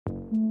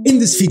In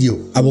this video,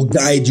 I will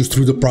guide you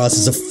through the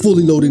process of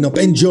fully loading up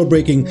and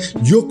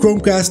jailbreaking your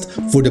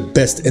Chromecast for the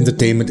best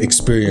entertainment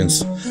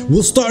experience.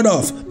 We'll start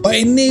off by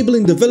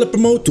enabling developer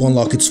mode to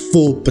unlock its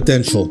full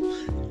potential.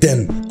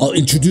 Then, I'll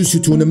introduce you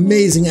to an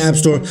amazing app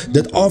store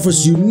that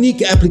offers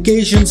unique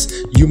applications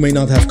you may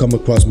not have come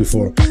across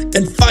before.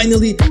 And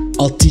finally,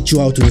 I'll teach you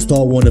how to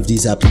install one of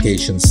these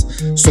applications.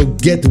 So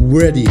get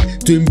ready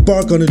to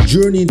embark on a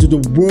journey into the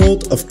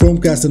world of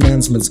Chromecast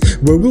enhancements,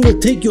 where we will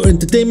take your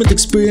entertainment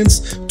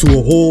experience to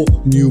a whole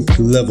new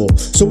level.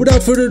 So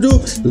without further ado,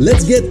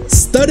 let's get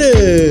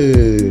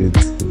started!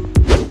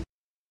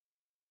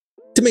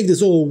 To make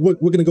this all work,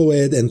 we're going to go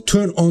ahead and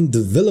turn on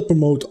developer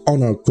mode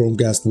on our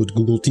Chromecast with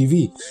Google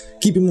TV.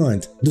 Keep in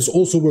mind, this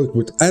also works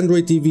with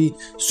Android TV,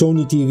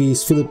 Sony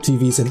TVs, Philips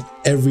TVs, and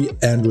every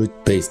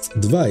Android-based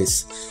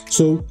device.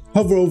 So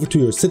hover over to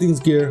your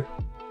settings gear,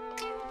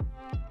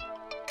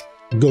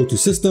 go to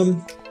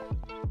System,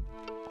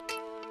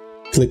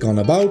 click on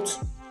About,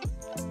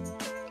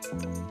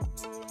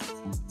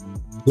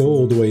 go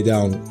all the way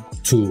down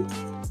to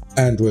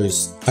Android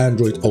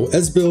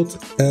OS build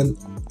and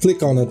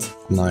click on it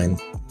 9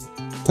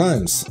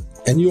 times,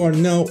 and you are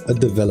now a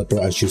developer,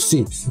 as you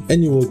see,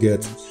 and you will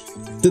get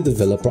the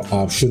developer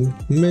option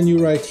menu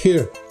right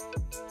here.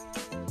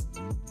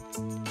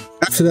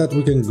 After that,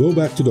 we can go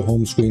back to the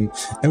home screen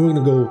and we're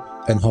going to go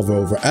and hover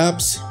over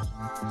apps.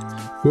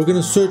 We're going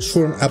to search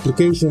for an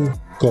application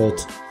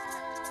called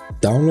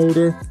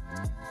Downloader.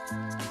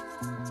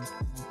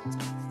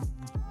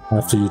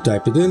 After you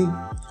type it in,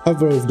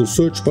 hover over the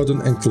search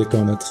button and click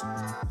on it.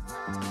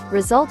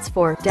 Results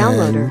for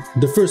Downloader.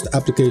 And the first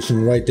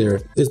application right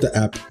there is the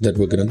app that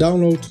we're going to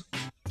download.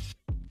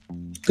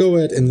 Go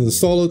ahead and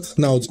install it.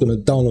 Now it's going to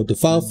download the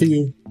file for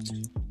you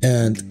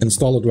and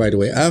install it right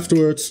away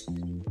afterwards.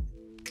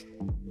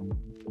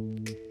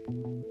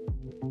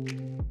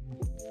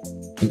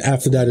 And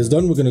after that is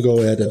done, we're going to go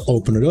ahead and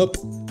open it up.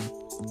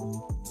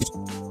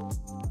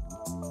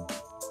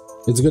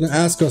 It's going to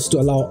ask us to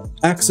allow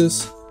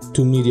access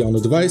to media on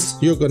the device.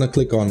 You're going to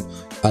click on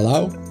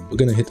Allow. We're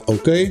going to hit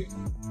OK.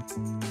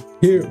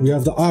 Here we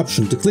have the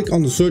option to click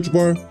on the search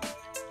bar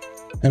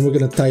and we're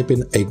going to type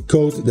in a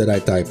code that I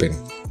type in.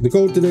 The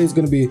code today is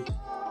going to be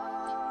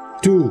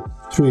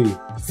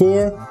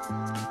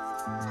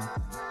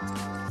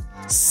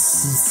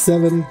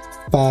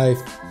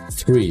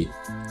 234753.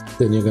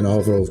 Then you're going to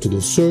hover over to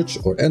the search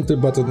or enter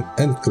button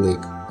and click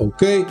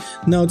OK.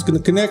 Now it's going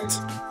to connect.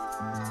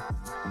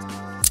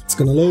 It's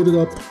going to load it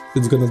up.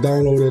 It's going to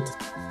download it.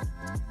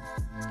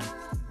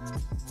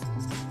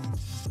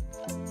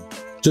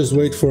 Just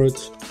wait for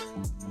it.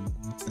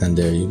 And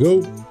there you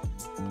go.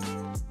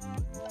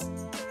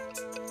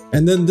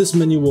 And then this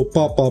menu will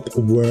pop up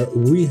where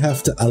we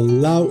have to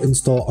allow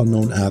install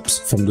unknown apps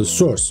from the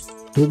source.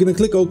 We're going to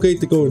click OK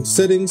to go into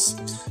settings,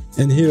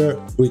 and here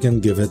we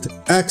can give it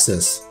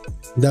access.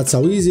 That's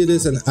how easy it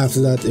is, and after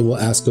that it will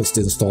ask us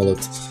to install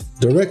it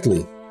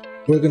directly.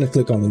 We're going to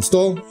click on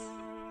install.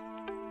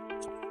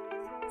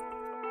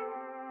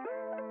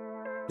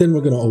 Then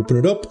we're going to open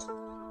it up.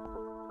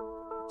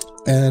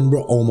 And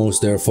we're almost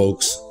there,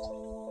 folks.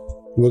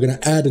 We're going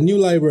to add a new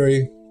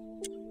library.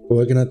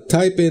 We're going to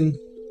type in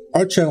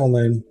our channel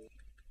name.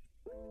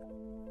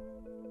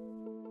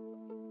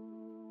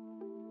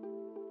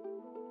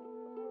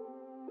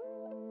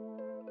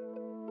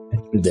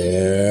 And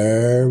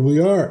there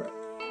we are.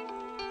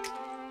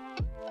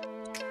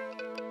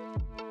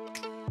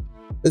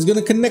 It's going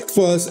to connect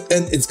for us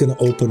and it's going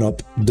to open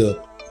up the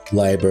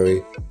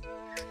library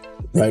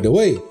right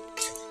away.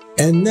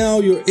 And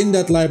now you're in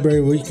that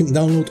library where you can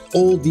download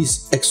all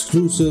these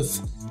exclusive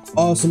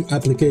awesome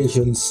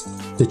applications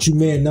that you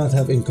may not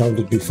have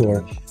encountered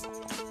before.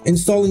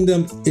 Installing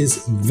them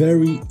is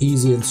very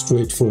easy and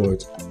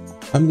straightforward.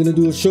 I'm going to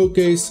do a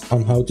showcase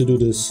on how to do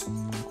this.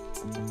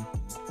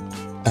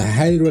 I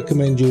highly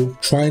recommend you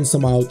trying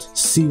some out,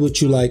 see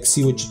what you like,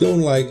 see what you don't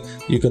like.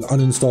 You can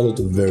uninstall it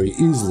very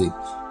easily.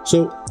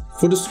 So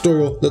for this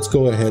tutorial, let's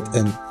go ahead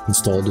and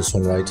install this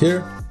one right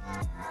here.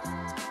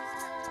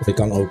 Click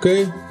on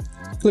OK,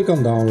 click on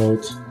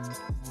download.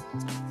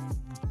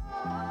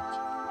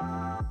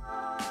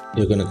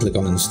 You're going to click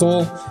on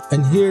install,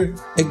 and here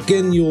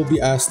again you will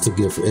be asked to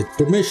give it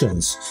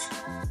permissions.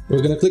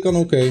 We're going to click on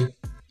OK,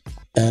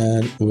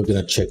 and we're going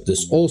to check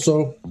this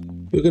also.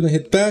 We're going to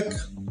hit back,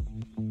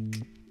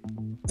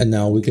 and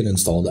now we can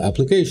install the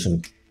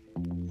application.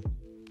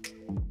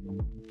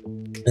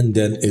 And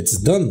then it's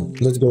done.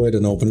 Let's go ahead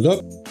and open it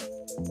up.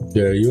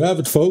 There you have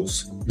it,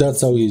 folks.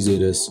 That's how easy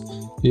it is.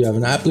 You have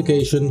an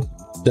application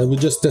that we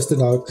just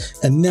tested out,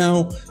 and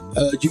now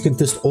you can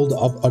test all the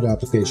other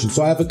applications.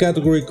 So I have a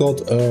category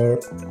called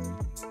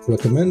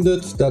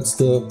recommended. That's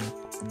the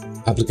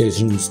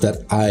applications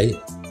that I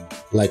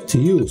like to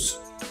use.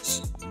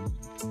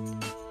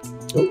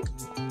 Oh.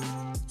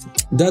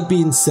 That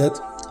being said,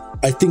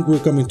 I think we're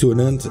coming to an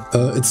end.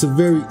 It's a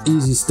very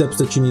easy steps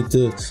that you need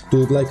to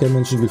do it. Like I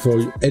mentioned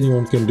before,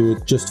 anyone can do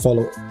it. Just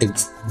follow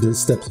the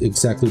steps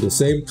exactly the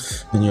same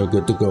and you're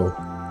good to go.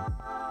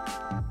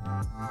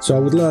 So I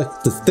would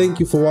like to thank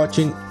you for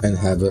watching and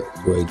have a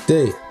great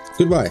day.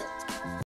 Goodbye.